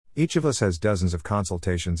Each of us has dozens of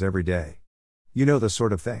consultations every day. You know the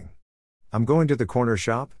sort of thing. I'm going to the corner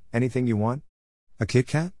shop, anything you want? A Kit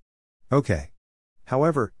Kat? Okay.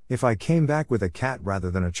 However, if I came back with a cat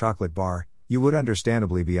rather than a chocolate bar, you would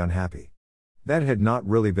understandably be unhappy. That had not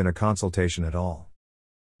really been a consultation at all.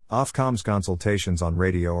 Ofcom's consultations on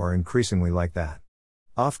radio are increasingly like that.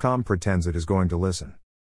 Ofcom pretends it is going to listen.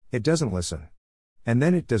 It doesn't listen. And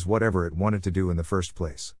then it does whatever it wanted to do in the first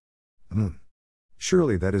place.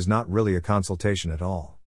 Surely that is not really a consultation at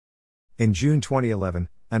all. In June 2011,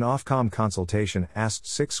 an Ofcom consultation asked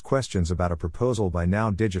 6 questions about a proposal by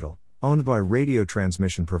Now Digital, owned by radio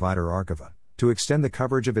transmission provider Archiva, to extend the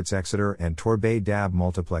coverage of its Exeter and Torbay DAB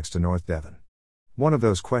multiplex to North Devon. One of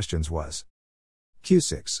those questions was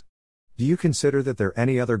Q6. Do you consider that there are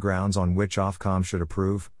any other grounds on which Ofcom should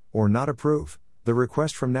approve, or not approve, the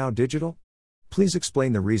request from Now Digital? Please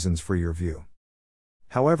explain the reasons for your view.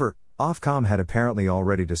 However, Ofcom had apparently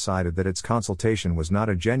already decided that its consultation was not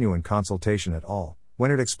a genuine consultation at all, when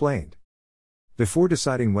it explained. Before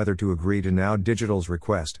deciding whether to agree to Now Digital's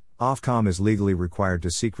request, Ofcom is legally required to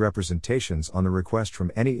seek representations on the request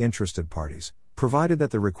from any interested parties, provided that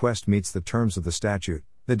the request meets the terms of the statute.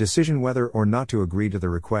 The decision whether or not to agree to the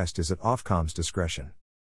request is at Ofcom's discretion.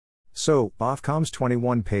 So, Ofcom's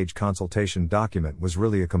 21-page consultation document was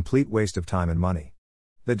really a complete waste of time and money.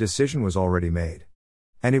 The decision was already made.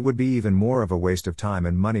 And it would be even more of a waste of time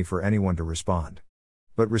and money for anyone to respond.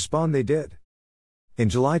 But respond they did. In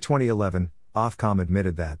July 2011, Ofcom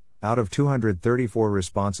admitted that, out of 234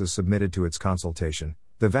 responses submitted to its consultation,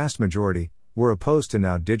 the vast majority were opposed to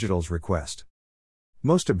Now Digital's request.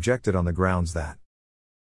 Most objected on the grounds that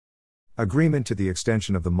agreement to the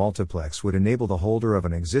extension of the multiplex would enable the holder of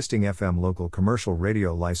an existing FM local commercial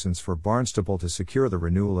radio license for Barnstaple to secure the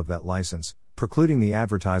renewal of that license, precluding the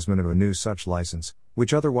advertisement of a new such license,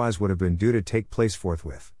 which otherwise would have been due to take place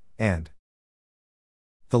forthwith, and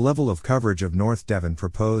the level of coverage of North Devon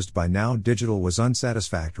proposed by Now Digital was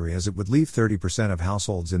unsatisfactory, as it would leave 30% of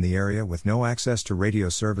households in the area with no access to radio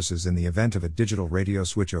services in the event of a digital radio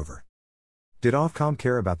switchover. Did Ofcom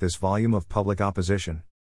care about this volume of public opposition?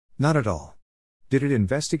 Not at all. Did it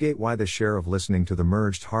investigate why the share of listening to the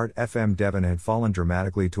merged Heart FM Devon had fallen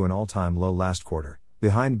dramatically to an all-time low last quarter,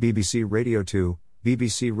 behind BBC Radio 2,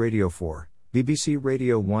 BBC Radio 4, BBC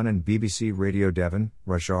Radio 1 and BBC Radio Devon,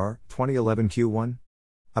 Rush Hour, 2011 Q1?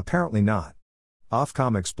 Apparently not.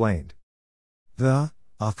 Ofcom explained. The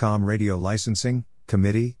Ofcom Radio Licensing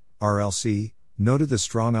Committee, RLC, noted the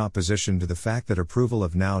strong opposition to the fact that approval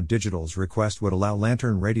of Now Digital's request would allow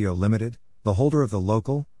Lantern Radio Limited, the holder of the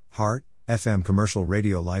local, Heart, FM commercial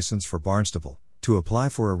radio license for Barnstaple, to apply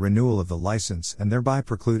for a renewal of the license and thereby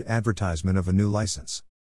preclude advertisement of a new license.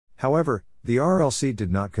 However, the RLC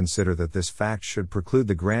did not consider that this fact should preclude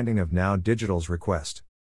the granting of Now Digital's request.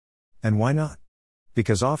 And why not?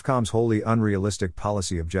 Because Ofcom's wholly unrealistic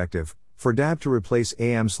policy objective, for DAB to replace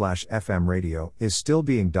AM/FM radio, is still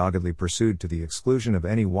being doggedly pursued to the exclusion of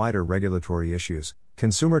any wider regulatory issues,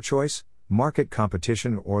 consumer choice, market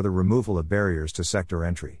competition, or the removal of barriers to sector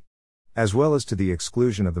entry, as well as to the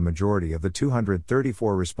exclusion of the majority of the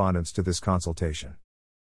 234 respondents to this consultation.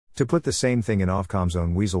 To put the same thing in Ofcom's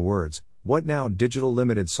own weasel words, what Now Digital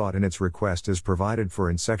Limited sought in its request is provided for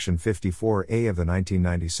in Section 54A of the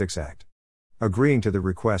 1996 Act. Agreeing to the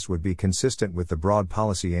request would be consistent with the broad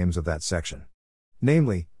policy aims of that section.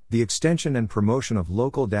 Namely, the extension and promotion of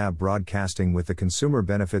local DAB broadcasting with the consumer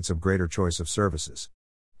benefits of greater choice of services.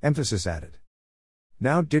 Emphasis added.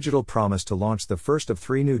 Now Digital promised to launch the first of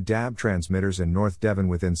 3 new DAB transmitters in North Devon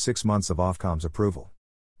within 6 months of Ofcom's approval.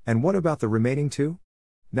 And what about the remaining 2?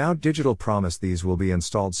 Now Digital promised these will be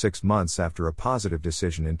installed 6 months after a positive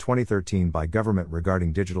decision in 2013 by government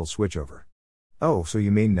regarding digital switchover. Oh, so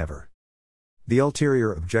you mean never? The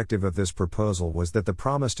ulterior objective of this proposal was that the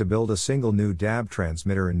promise to build a single new DAB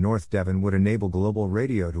transmitter in North Devon would enable Global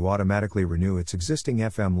Radio to automatically renew its existing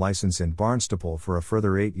FM license in Barnstaple for a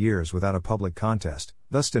further 8 years without a public contest,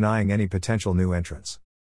 thus denying any potential new entrants.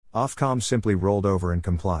 Ofcom simply rolled over and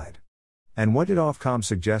complied. And what did Ofcom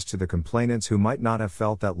suggest to the complainants who might not have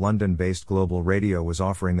felt that London-based Global Radio was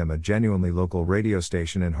offering them a genuinely local radio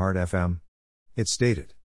station in Heart FM? It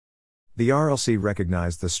stated. The RLC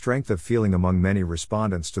recognized the strength of feeling among many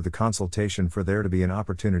respondents to the consultation for there to be an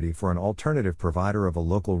opportunity for an alternative provider of a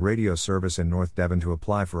local radio service in North Devon to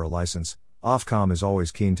apply for a license. Ofcom is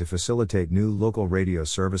always keen to facilitate new local radio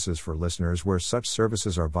services for listeners where such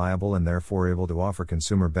services are viable and therefore able to offer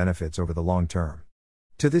consumer benefits over the long term.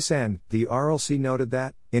 To this end, the RLC noted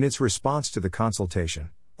that, in its response to the consultation,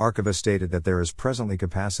 Archiva stated that there is presently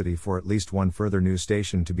capacity for at least one further new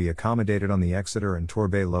station to be accommodated on the Exeter and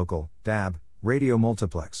Torbay local, DAB, Radio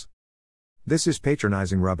multiplex. This is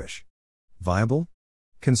patronizing rubbish. Viable?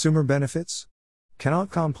 Consumer benefits? Can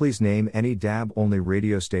Ofcom please name any DAB-only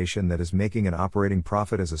radio station that is making an operating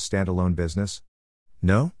profit as a standalone business?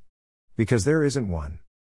 No? Because there isn't one.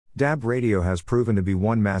 DAB radio has proven to be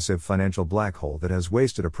one massive financial black hole that has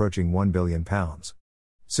wasted approaching £1 billion.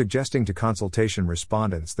 Suggesting to consultation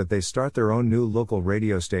respondents that they start their own new local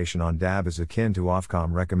radio station on DAB is akin to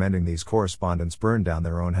Ofcom recommending these correspondents burn down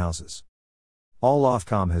their own houses. All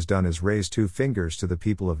Ofcom has done is raise two fingers to the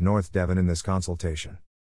people of North Devon in this consultation.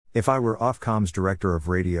 If I were Ofcom's Director of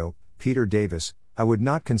Radio, Peter Davis, I would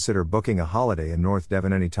not consider booking a holiday in North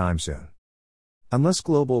Devon anytime soon. Unless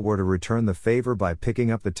Global were to return the favor by picking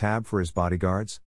up the tab for his bodyguards.